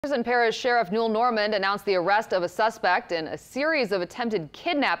Jefferson Parish Sheriff Newell Normand announced the arrest of a suspect in a series of attempted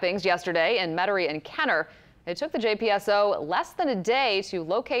kidnappings yesterday in Metairie and Kenner. It took the JPSO less than a day to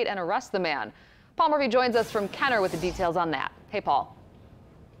locate and arrest the man. Paul Murphy joins us from Kenner with the details on that. Hey, Paul.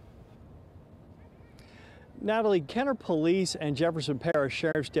 Natalie, Kenner police and Jefferson Parish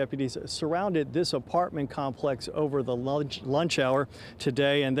Sheriff's deputies surrounded this apartment complex over the lunch hour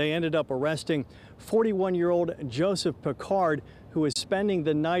today, and they ended up arresting 41-year-old Joseph Picard, who is spending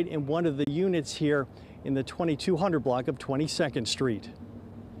the night in one of the units here in the 2200 block of 22nd Street.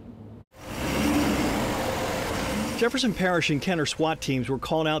 Jefferson Parish and Kenner SWAT teams were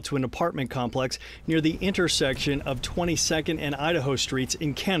called out to an apartment complex near the intersection of 22nd and Idaho Streets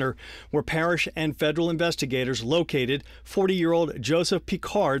in Kenner, where Parish and federal investigators located 40-year-old Joseph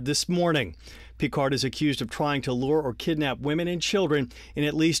Picard this morning. Picard is accused of trying to lure or kidnap women and children in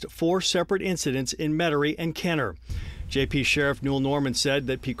at least 4 separate incidents in Metairie and Kenner. JP Sheriff Newell Normand said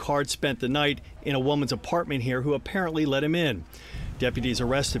that Picard spent the night in a woman's apartment here who apparently let him in. Deputies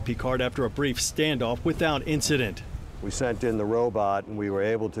arrested Picard after a brief standoff without incident. We sent in the robot and we were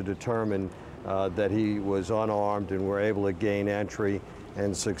able to determine that he was unarmed, and were able to gain entry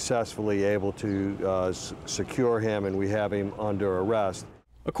and successfully able to secure him, and we have him under arrest.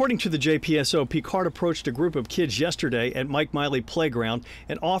 According to the JPSO, Picard approached a group of kids yesterday at Mike Miley Playground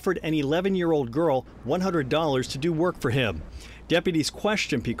and offered an 11-year-old girl $100 to do work for him. Deputies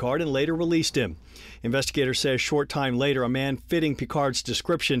questioned Picard and later released him. Investigators say a short time later, a man fitting Picard's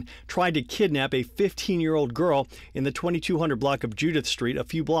description tried to kidnap a 15-year-old girl in the 2200 block of Judith Street, a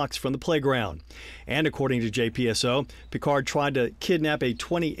few blocks from the playground. And according to JPSO, Picard tried to kidnap a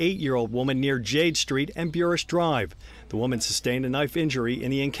 28-year-old woman near Jade Street and Burris Drive. The woman sustained a knife injury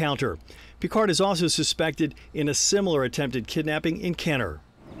in the encounter. Picard is also suspected in a similar attempted kidnapping in Kenner.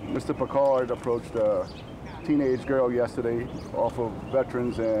 Mr. Picard approached a teenage girl yesterday off of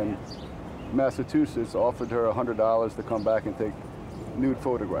Veterans in Massachusetts, offered her $100 to come back and take nude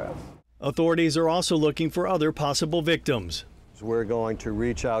photographs. Authorities are also looking for other possible victims. So we're going to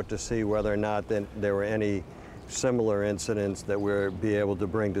reach out to see whether or not there were any similar incidents that we'll be able to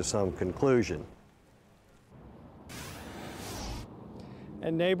bring to some conclusion.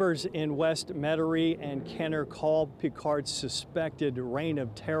 And neighbors in West Metairie and Kenner called Picard's suspected reign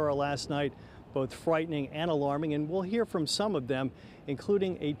of terror last night both frightening and alarming, and we'll hear from some of them,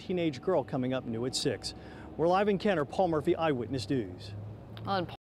 including a teenage girl coming up new at 6. We're live in Kenner. Paul Murphy, Eyewitness News.